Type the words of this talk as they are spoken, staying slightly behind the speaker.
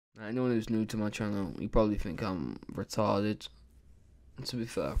Anyone who's new to my channel, you probably think I'm retarded. To be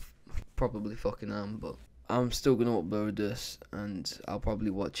fair, probably fucking am, but I'm still gonna upload this, and I'll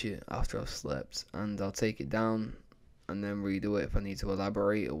probably watch it after I've slept, and I'll take it down and then redo it if I need to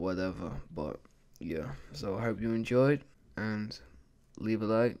elaborate or whatever. But yeah, so I hope you enjoyed, and leave a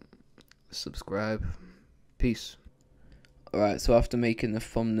like, subscribe, peace. Alright, so after making the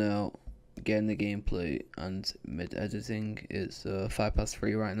thumbnail, getting the gameplay, and mid-editing, it's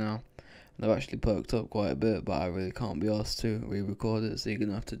 3:05 right now. And I've actually perked up quite a bit, but I really can't be asked to re-record it, so you're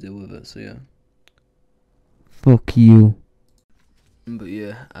gonna have to deal with it, so yeah. Fuck you. But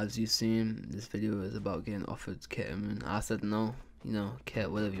yeah, as you've seen, this video is about getting offered ketamine. I said no, you know,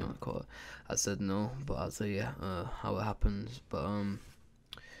 whatever you want to call it. I said no, but I'll tell you how it happens. But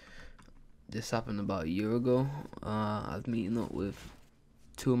this happened about a year ago. I was meeting up with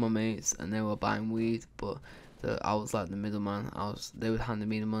two of my mates, and they were buying weed, but I was like the middleman. They were handing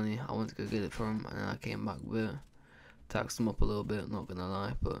me the money. I went to go get it from them, and then I came back with it. Taxed them up a little bit, not gonna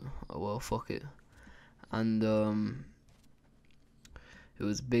lie, but oh well, fuck it. And it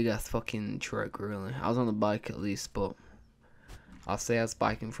was a big ass fucking trek, really. I was on the bike at least, but I'll say I was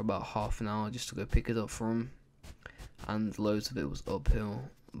biking for about half an hour just to go pick it up from him, and loads of it was uphill.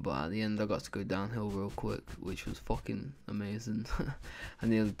 But at the end I got to go downhill real quick, which was fucking amazing. I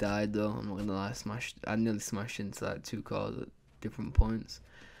nearly died though, I'm not gonna lie. I nearly smashed into like two cars at different points.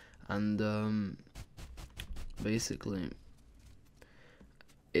 And basically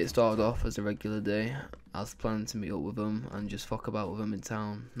it started off as a regular day. I was planning to meet up with them and just fuck about with them in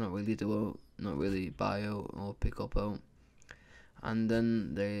town, not really buy out or pick up out. And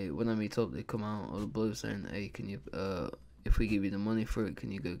then when I meet up, they come out of the blue saying, "Hey, can you if we give you the money for it,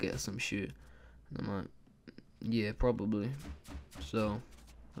 can you go get some shit?" And I'm like, yeah, probably. So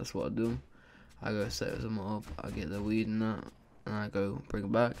that's what I do. I go set them up, I get the weed and that, and I go bring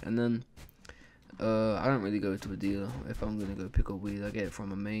it back. And then I don't really go to a dealer. If I'm gonna go pick up weed, I get it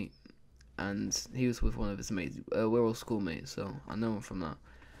from a mate, and he was with one of his mates. We're all schoolmates, so I know him from that.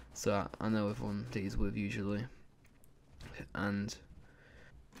 So I know everyone that he's with usually. And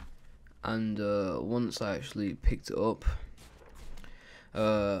once I actually picked it up,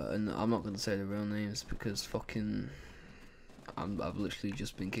 and I'm not gonna say the real names because fucking I've literally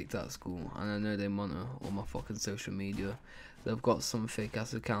just been kicked out of school, and I know they monitor all my fucking social media. They've got some fake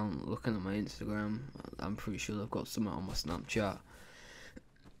ass account looking at my Instagram. I'm pretty sure they've got something on my Snapchat.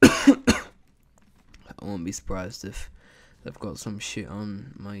 I won't be surprised if they've got some shit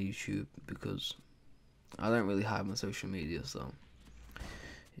on my YouTube, because I don't really hide my social media, so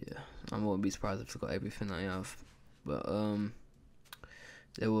yeah, I won't be surprised if they've got everything I have. But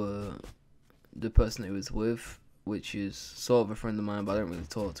they were the person he was with, which is sort of a friend of mine, but I don't really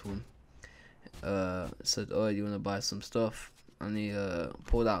talk to him. Said, "Oh, do you want to buy some stuff?" And he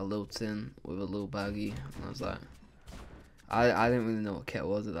pulled out a little tin with a little baggie, and I was like, I didn't really know what ket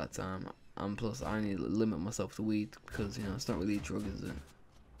was at that time, and plus I need to limit myself to weed because, you know, it's not really a drug, is it?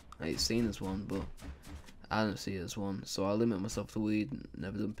 It's seen as one, but I don't see it as one, so I limit myself to weed.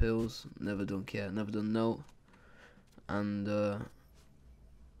 Never done pills, never done ket, never done note. And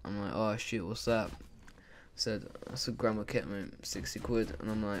I'm like, "Oh shit, what's that?" Said, "That's a gram of ketamine, 60 quid."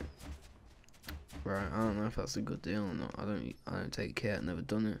 And I'm like, right, I don't know if that's a good deal or not. I don't take ket, never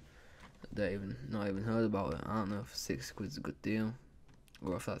done it. Not even heard about it. I don't know if 60 quid's a good deal,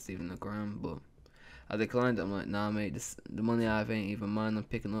 or if that's even a gram. But I declined it. I'm like, "Nah, mate, the money I have ain't even mine. I'm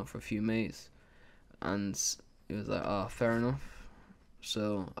picking up for a few mates." And he was like, "Oh, fair enough."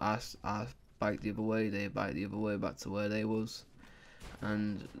 So I biked the other way. They biked the other way back to where they was,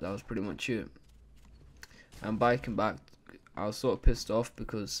 and that was pretty much it. And biking back, I was sort of pissed off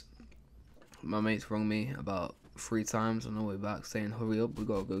because my mates rung me about 3 times on the way back saying, "Hurry up, we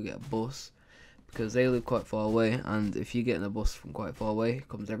gotta go get a bus," because they live quite far away, and if you get in a bus from quite far away, it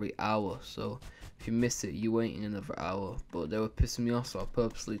comes every hour. So if you miss it, you're waiting another hour. But they were pissing me off, so I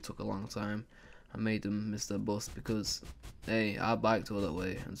purposely took a long time. I made them miss their bus because, hey, I biked all that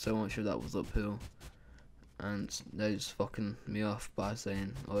way, and so much of that was uphill. And they just fucking me off by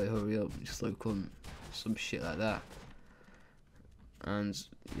saying, "Oh, hurry up, you slow cunt," some shit like that. And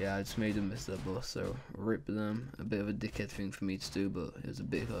yeah, I just made them miss their bus, so rip them. A bit of a dickhead thing for me to do, but it was a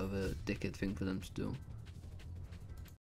bit of a dickhead thing for them to do.